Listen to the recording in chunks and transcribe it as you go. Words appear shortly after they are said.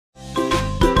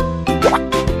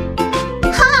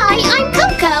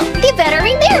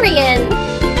veterinarian!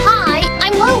 Hi,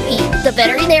 I'm Lobi, the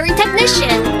veterinary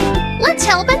technician. Let's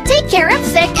help and take care of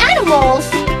sick animals!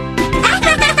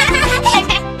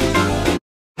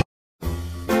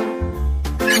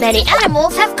 Many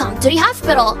animals have come to the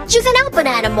hospital. Choose an open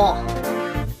animal.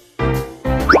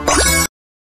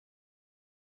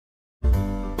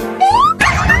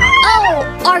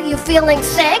 Oh, are you feeling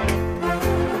sick?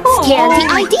 Scan the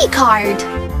ID card.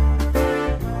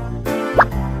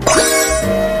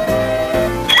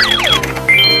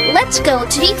 Let's go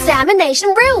to the examination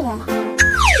room.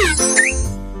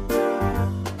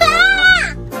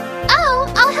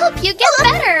 Oh, I'll help you get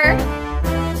better.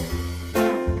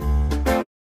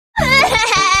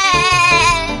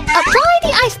 Apply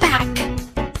the ice pack.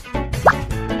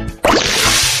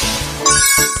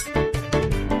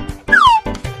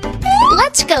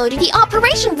 Let's go to the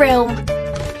operation room.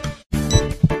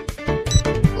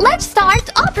 Let's start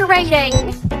operating.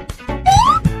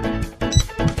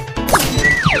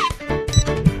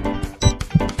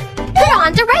 Put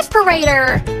on the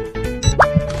respirator.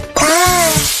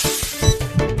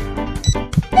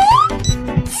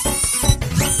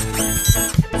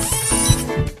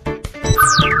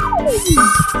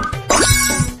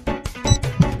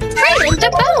 Straighten the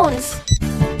bones.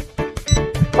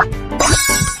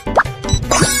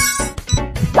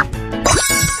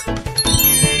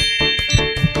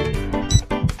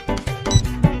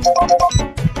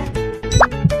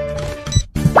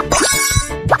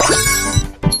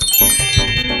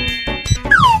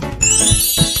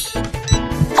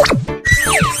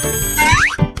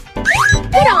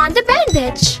 Put on the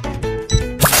bandage.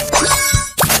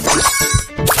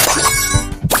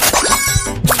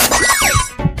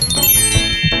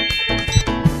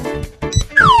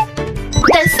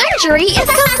 The surgery is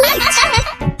complete.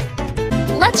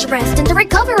 Let's rest in the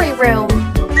recovery room.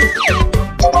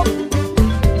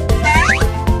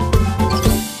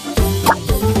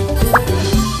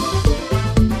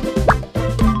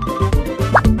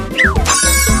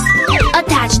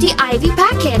 Attach the IV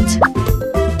packet.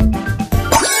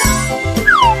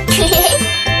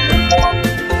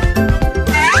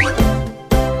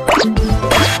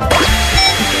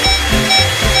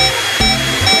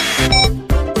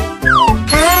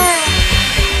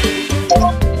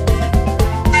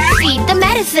 Feed the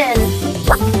medicine.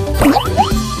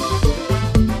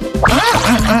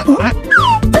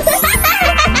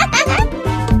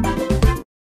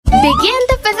 Begin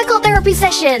the physical therapy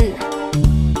session.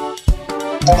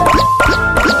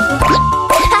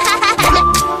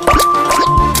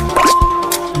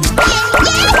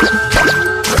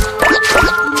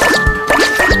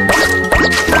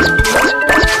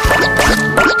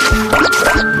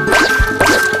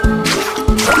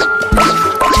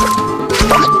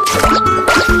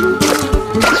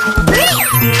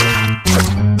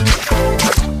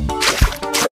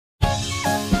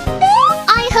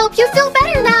 I hope you feel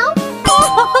better now.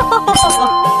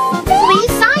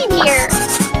 Please sign here.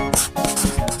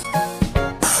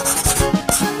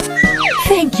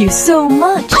 Thank you so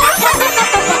much.